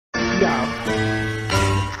Papa,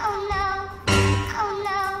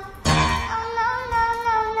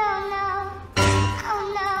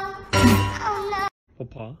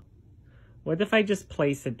 what if I just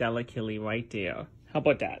place it delicately right there? How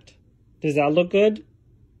about that? Does that look good?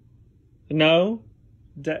 No?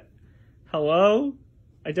 Hello?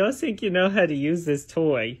 I don't think you know how to use this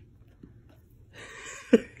toy.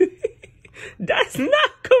 That's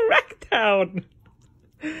not correct, Town.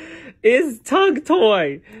 It's Tug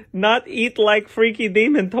Toy, not Eat Like Freaky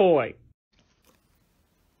Demon Toy.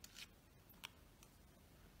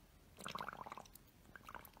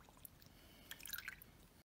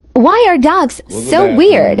 Why are dogs so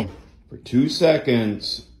weird? For 2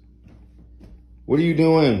 seconds. What are you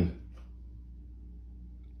doing?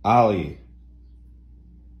 Ollie.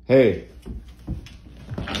 Hey.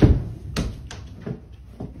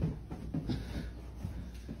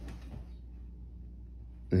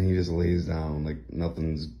 And he just lays down like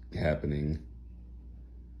nothing's happening.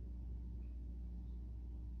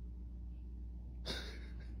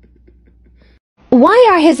 Why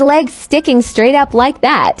are his legs sticking straight up like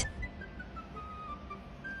that?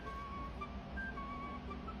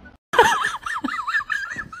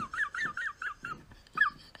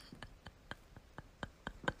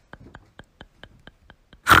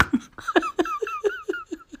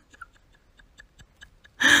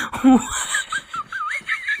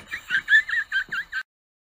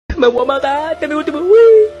 Me voy a matar, este es mi último.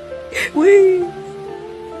 ¡Wii!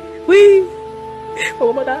 Me voy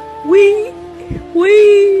a matar. ¡Wii!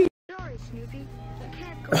 Sorry, Snoopy. You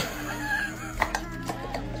can't go.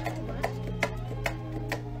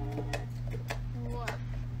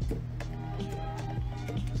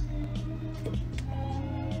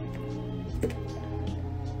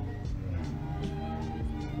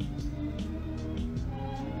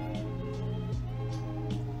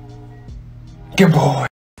 Good boy.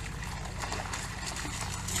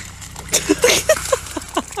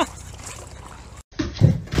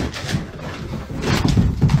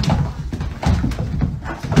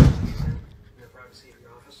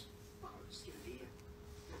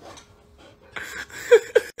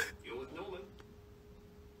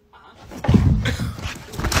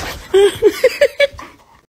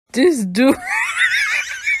 This dude.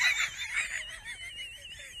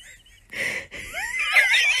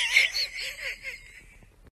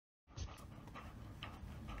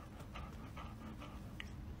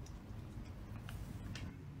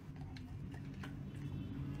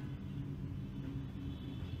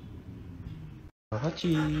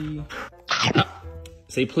 Hachi.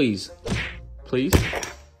 Say please. Please? You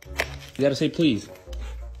gotta say please.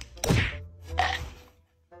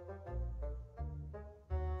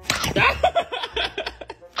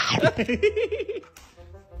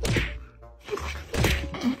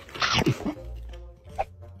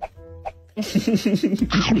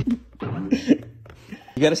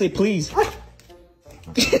 You gotta say please.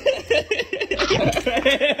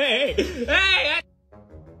 Hey!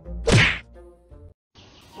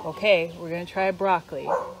 Okay, we're gonna try broccoli.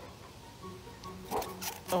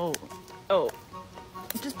 Oh,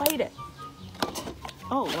 just bite it.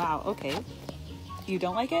 Oh, wow, okay. You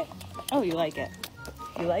don't like it? Oh, you like it.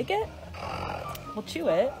 You like it? Well, chew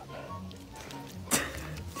it.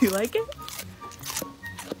 Do you like it?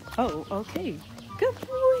 Oh, okay. Good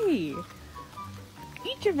boy.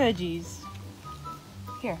 Eat your veggies.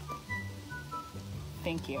 Here.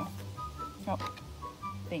 Thank you. Oh,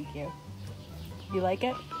 thank you. You like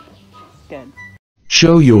it? Good.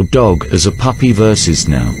 Show your dog as a puppy versus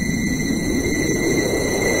now.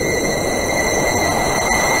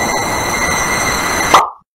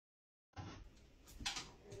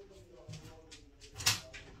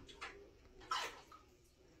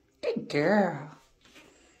 Good girl.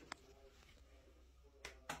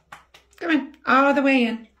 Come on, all the way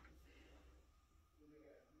in.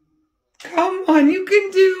 Come on, you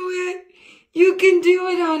can do it. You can do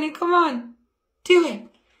it, honey. Come on. Do it.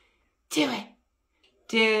 Do it.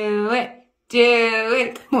 Do it. Do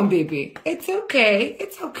it. Come on, baby. It's okay.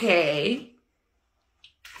 It's okay.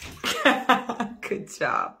 Good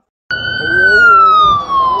job.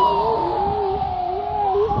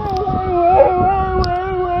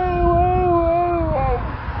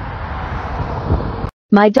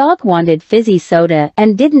 My dog wanted fizzy soda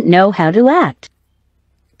and didn't know how to act.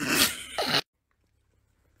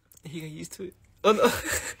 He got used to it. Oh no.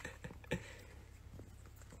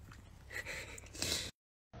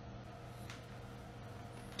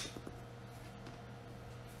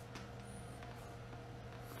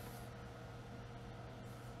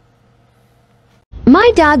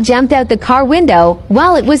 My dog jumped out the car window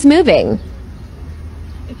while it was moving.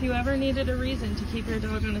 If you you ever needed a reason to keep your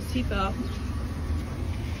dog on his seatbelt,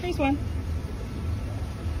 here's one.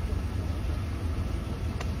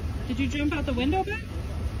 Did you jump out the window back?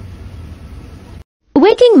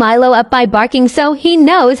 Waking Milo up by barking so he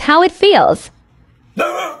knows how it feels.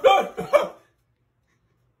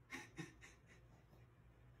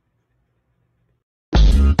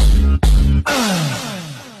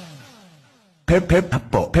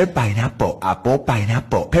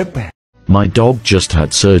 My dog just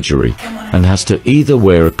had surgery and has to either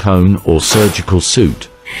wear a cone or surgical suit.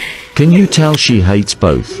 Can you tell she hates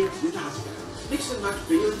both?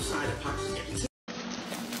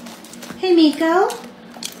 Hey Miko,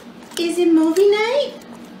 is it movie night?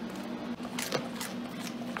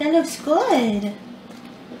 That looks good.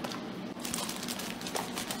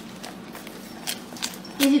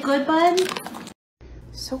 Is it good, bud?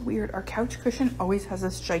 So weird. Our couch cushion always has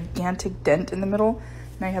this gigantic dent in the middle,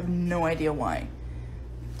 and I have no idea why.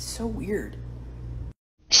 It's so weird.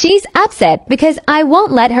 She's upset because I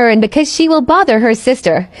won't let her in because she will bother her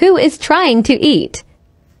sister, who is trying to eat.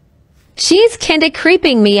 She's kinda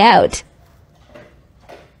creeping me out.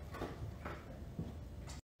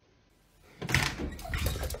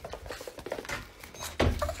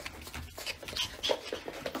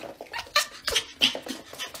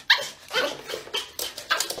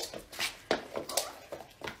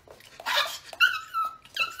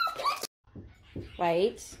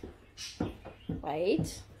 Wait.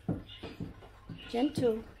 Wait.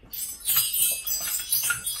 Gentle.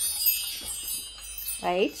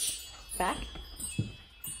 Wait. Back.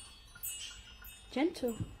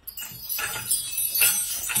 Gentle.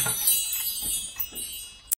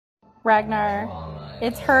 Ragnar,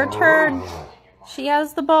 it's her turn. She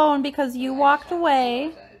has the bone because you walked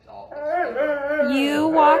away. You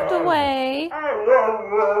walked away.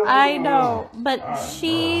 I know, but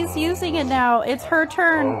she's using it now. It's her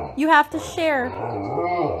turn. You have to share.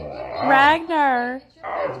 Ragnar.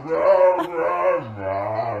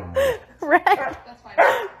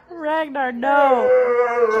 Ragnar, no.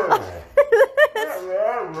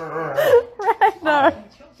 Ragnar.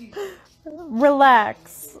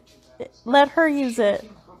 Relax. Let her use it.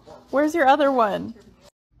 Where's your other one?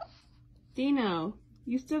 Dino,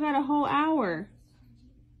 you still got a whole hour.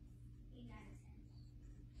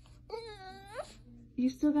 You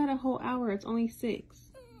still got a whole hour. It's only 6.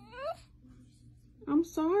 I'm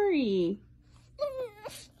sorry.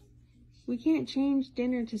 We can't change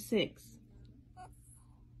dinner to 6.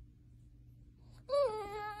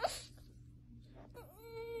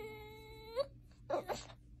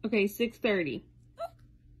 Okay, 6:30.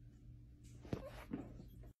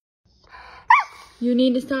 You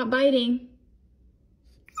need to stop biting.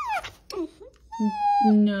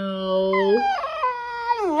 No.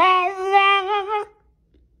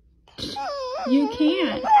 You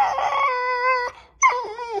can't.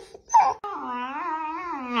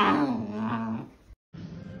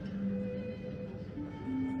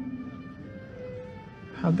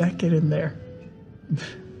 How'd that get in there?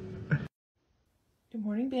 Good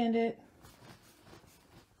morning, Bandit.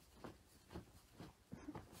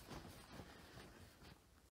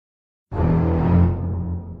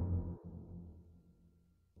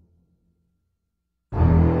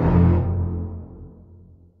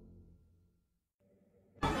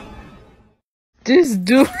 This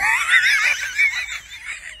dude. What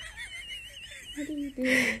are you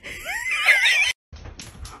doing?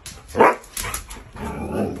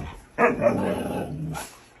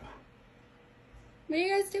 What are you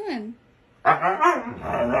guys doing?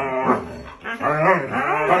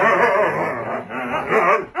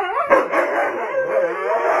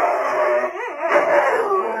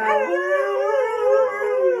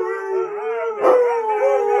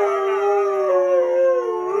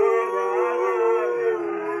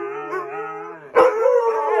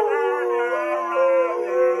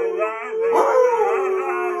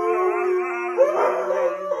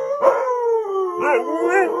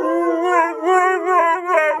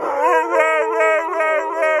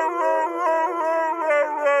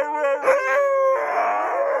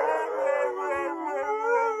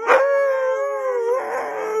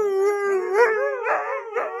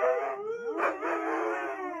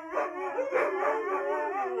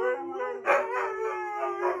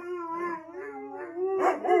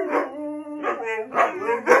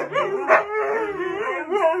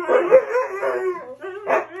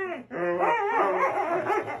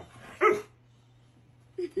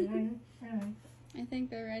 I think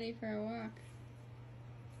they're ready for a walk.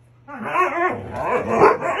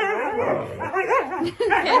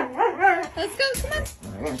 Okay. Let's go, come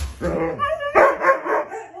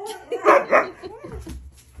on.